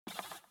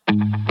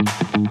Hello,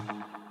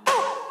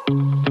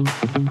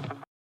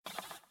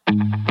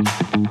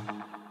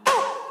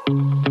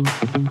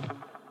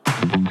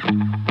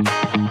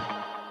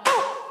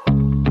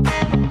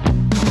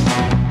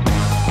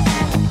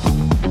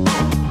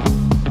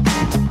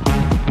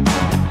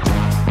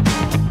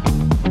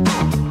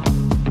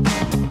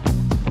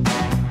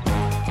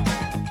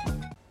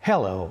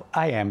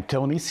 I am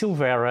Tony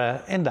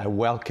Silveira and I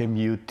welcome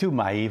you to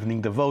my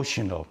evening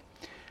devotional.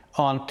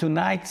 On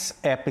tonight's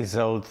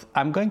episode,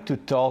 I'm going to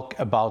talk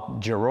about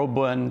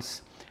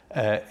Jeroboam's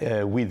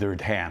withered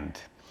hand.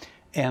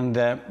 And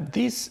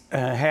this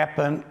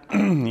happened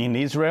in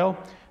Israel.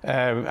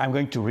 I'm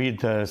going to read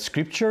the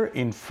scripture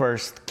in 1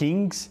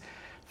 Kings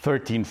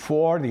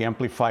 13:4, the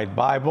Amplified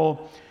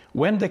Bible.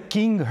 When the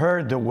king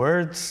heard the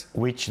words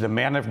which the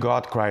man of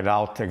God cried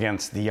out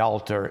against the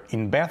altar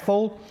in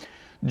Bethel,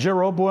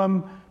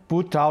 Jeroboam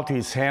put out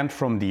his hand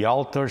from the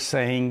altar,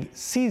 saying,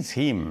 "Seize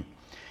him."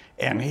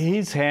 And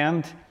his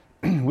hand,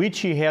 which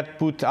he had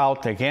put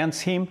out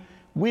against him,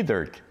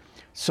 withered,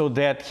 so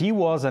that he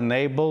was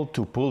unable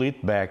to pull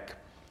it back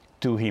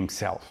to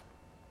himself.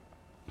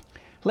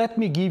 Let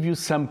me give you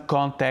some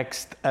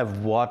context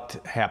of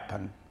what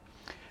happened.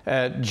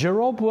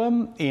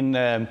 Jeroboam, in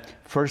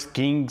 1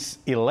 Kings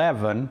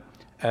 11,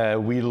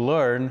 we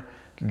learn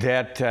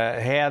that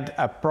had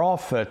a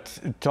prophet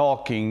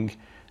talking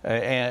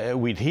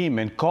with him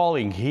and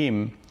calling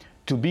him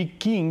to be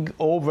king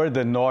over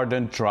the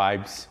northern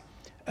tribes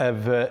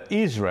of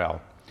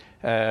Israel.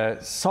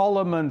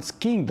 Solomon's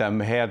kingdom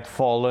had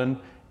fallen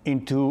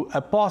into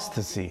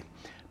apostasy,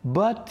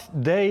 but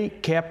they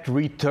kept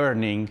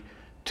returning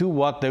to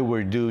what they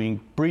were doing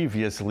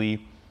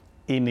previously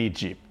in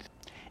Egypt.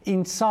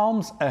 In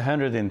Psalms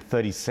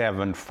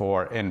 137,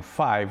 4 and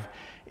 5,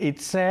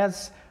 it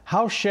says,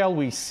 "How shall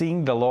we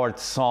sing the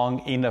Lord's song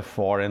in a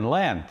foreign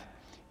land?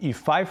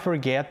 If I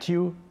forget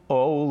you,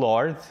 O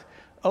Lord,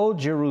 O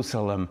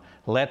Jerusalem,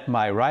 let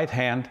my right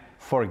hand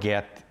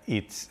forget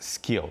its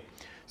skill."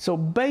 So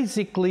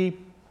basically,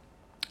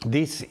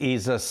 this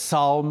is a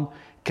psalm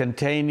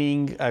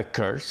containing a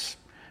curse.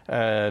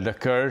 The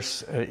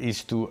curse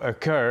is to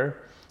occur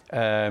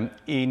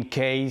in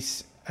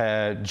case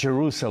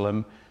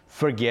Jerusalem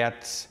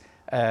forgets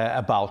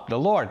about the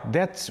Lord.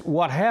 That's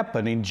what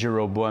happened in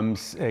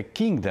Jeroboam's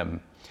kingdom.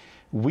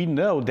 We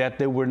know that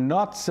they were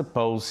not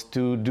supposed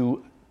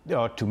to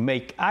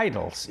make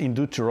idols. In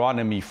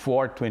Deuteronomy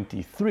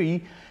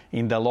 4:23,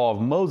 in the law of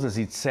Moses,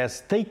 it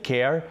says, "Take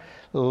care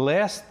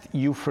lest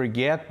you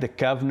forget the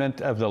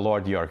covenant of the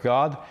Lord your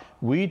God,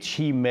 which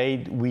he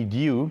made with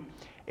you,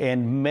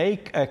 and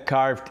make a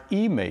carved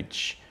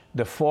image,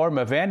 the form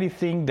of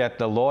anything that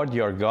the Lord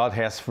your God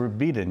has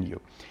forbidden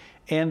you."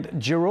 And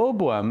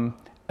Jeroboam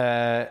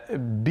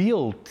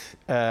built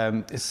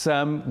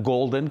some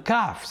golden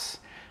calves.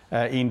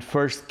 In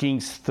 1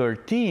 Kings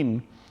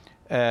 13,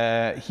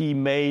 he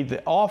made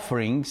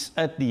offerings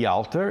at the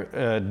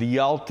altar. The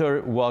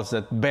altar was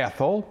at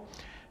Bethel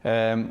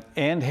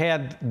and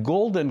had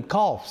golden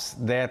calves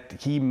that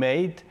he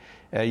made.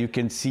 You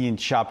can see in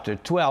chapter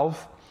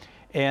 12.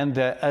 And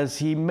as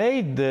he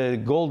made the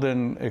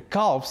golden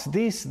calves,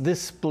 this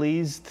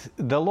displeased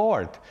the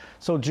Lord.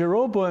 So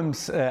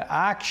Jeroboam's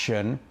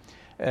action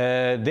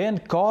then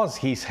caused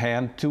his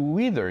hand to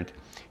wither.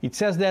 It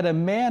says that a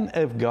man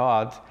of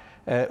God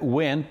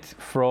went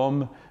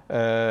from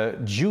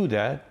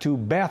Judah to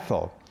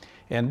Bethel.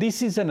 And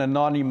this is an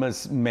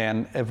anonymous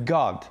man of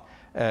God.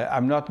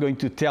 I'm not going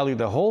to tell you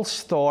the whole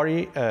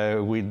story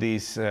with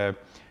this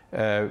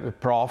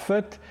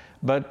prophet,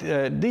 but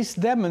this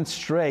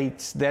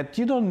demonstrates that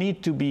you don't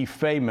need to be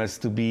famous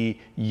to be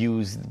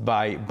used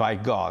by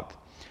God.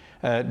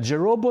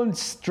 Jeroboam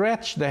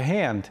stretched the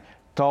hand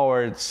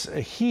towards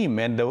him,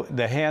 and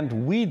the hand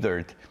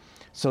withered,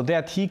 so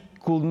that he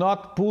could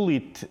not pull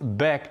it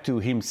back to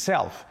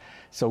himself.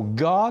 So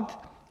God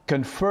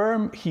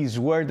confirmed his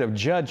word of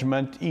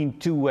judgment in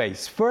two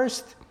ways.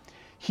 First,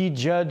 he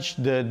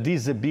judged the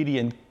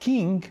disobedient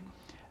king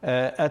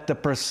at the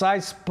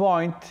precise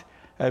point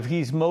of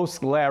his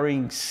most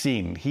glaring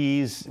sin. He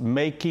is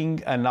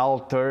making an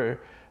altar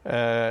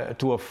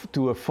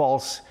to a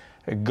false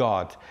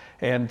god.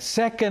 And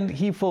second,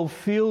 he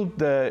fulfilled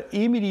the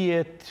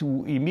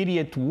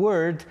immediate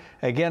word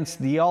against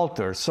the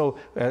altar. So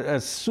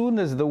as soon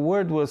as the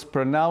word was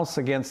pronounced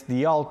against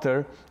the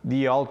altar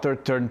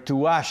turned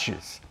to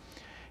ashes.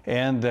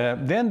 And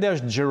then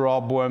there's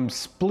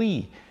Jeroboam's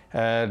plea.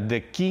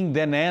 The king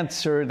then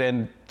answered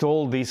and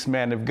told this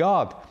man of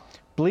God,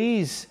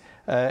 "Please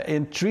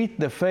entreat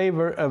the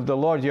favor of the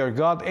Lord your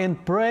God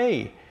and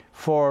pray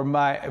for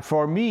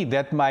me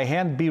that my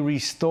hand be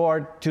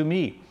restored to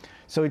me."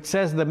 So it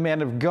says the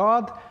man of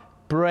God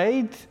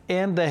prayed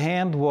and the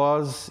hand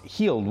was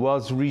healed,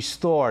 was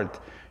restored,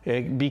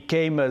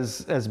 became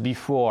as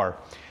before.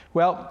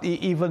 Well,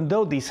 even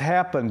though this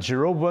happened,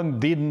 Jeroboam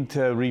didn't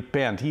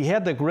repent. He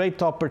had a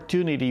great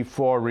opportunity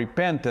for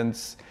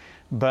repentance,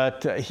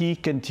 but he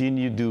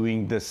continued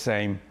doing the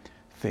same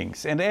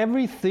things. And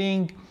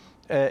everything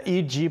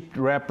Egypt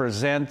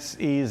represents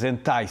is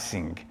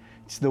enticing.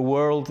 It's the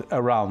world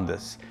around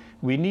us.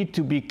 We need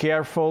to be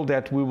careful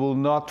that we will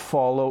not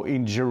follow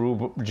in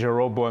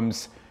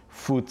Jeroboam's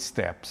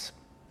footsteps.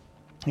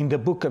 In the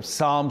book of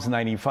Psalms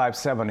 95,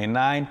 7 and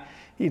 9,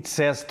 it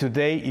says,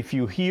 "Today, if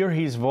you hear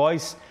his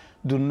voice,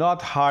 do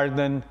not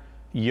harden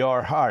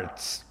your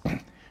hearts."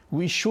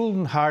 We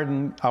shouldn't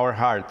harden our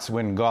hearts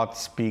when God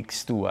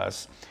speaks to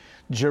us.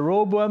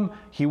 Jeroboam,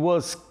 he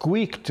was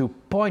quick to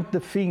point the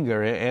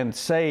finger and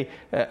say,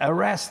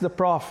 "Arrest the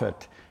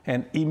prophet."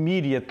 And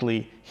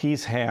immediately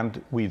his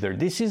hand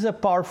withered. This is a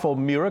powerful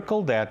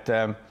miracle that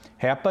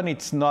happened.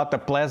 It's not a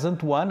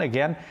pleasant one.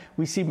 Again,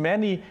 we see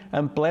many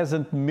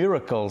unpleasant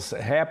miracles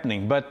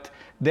happening. But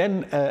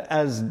then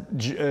as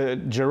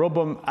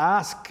Jeroboam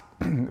asked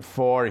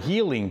for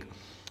healing,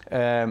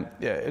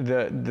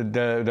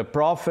 the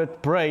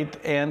prophet prayed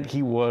and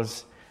he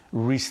was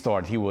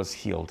restored. He was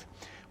healed.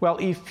 Well,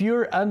 if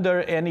you're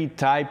under any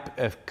type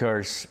of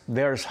curse,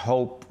 there's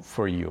hope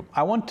for you.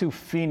 I want to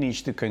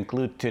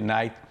conclude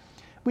tonight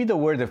with a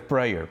word of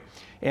prayer.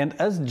 And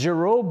as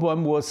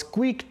Jeroboam was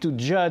quick to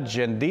judge,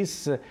 and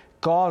this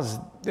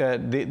caused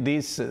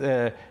this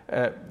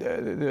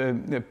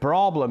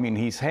problem in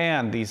his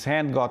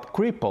hand got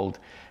crippled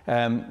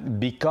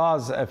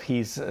because of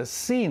his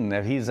sin,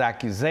 of his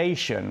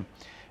accusation.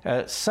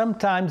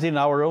 Sometimes in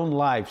our own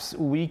lives,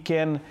 we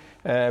can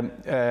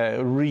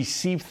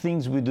receive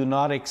things we do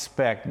not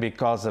expect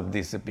because of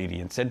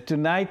disobedience. And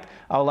tonight,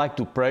 I would like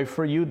to pray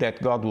for you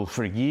that God will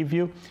forgive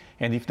you.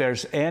 And if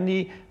there's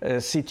any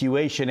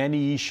situation,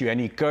 any issue,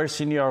 any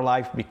curse in your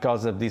life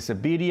because of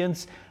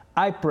disobedience,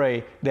 I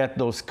pray that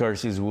those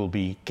curses will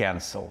be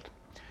canceled.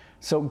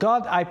 So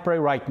God, I pray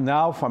right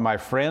now for my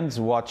friends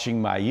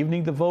watching my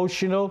evening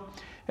devotional,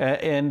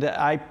 and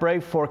I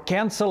pray for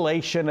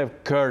cancellation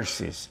of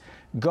curses.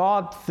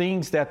 God,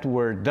 things that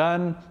were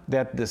done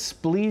that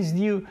displeased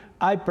you,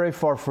 I pray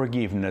for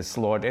forgiveness,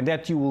 Lord, and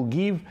that you will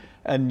give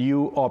a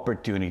new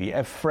opportunity,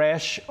 a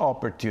fresh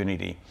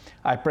opportunity.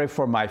 I pray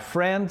for my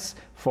friends,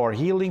 for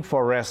healing,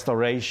 for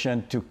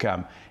restoration to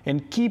come.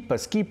 And keep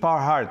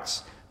our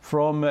hearts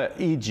from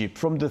Egypt,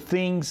 from the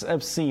things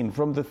of sin,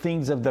 from the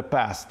things of the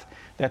past,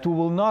 that we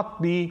will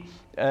not be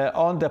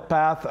on the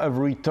path of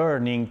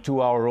returning to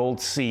our old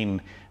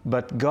sin.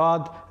 But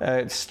God,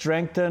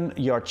 strengthen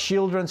your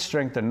children,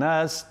 strengthen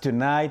us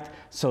tonight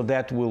so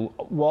that we'll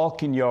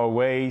walk in your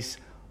ways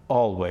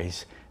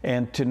always.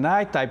 And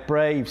tonight I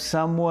pray if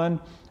someone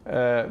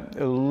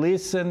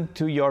listened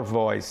to your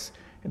voice,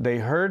 they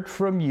heard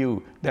from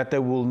you, that they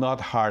will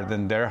not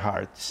harden their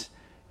hearts.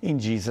 In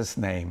Jesus'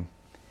 name,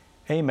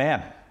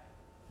 amen.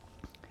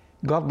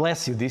 God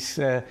bless you. This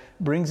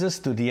brings us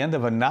to the end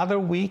of another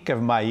week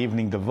of my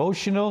evening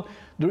devotional.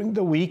 During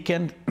the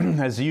weekend,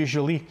 as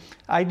usually,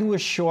 I do a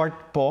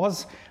short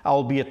pause.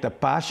 I'll be at the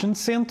Passion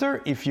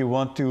Center. If you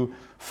want to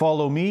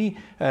follow me,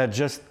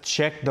 just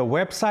check the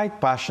website,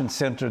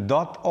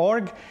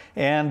 passioncenter.org.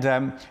 And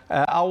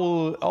I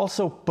will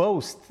also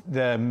post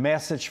the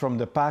message from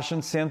the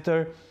Passion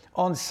Center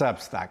on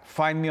Substack.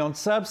 Find me on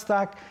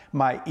Substack,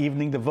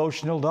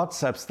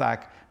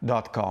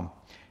 myeveningdevotional.substack.com.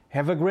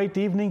 Have a great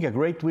evening, a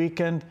great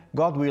weekend.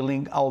 God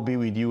willing, I'll be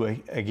with you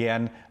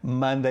again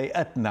Monday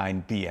at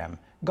 9 p.m.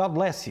 God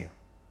bless you.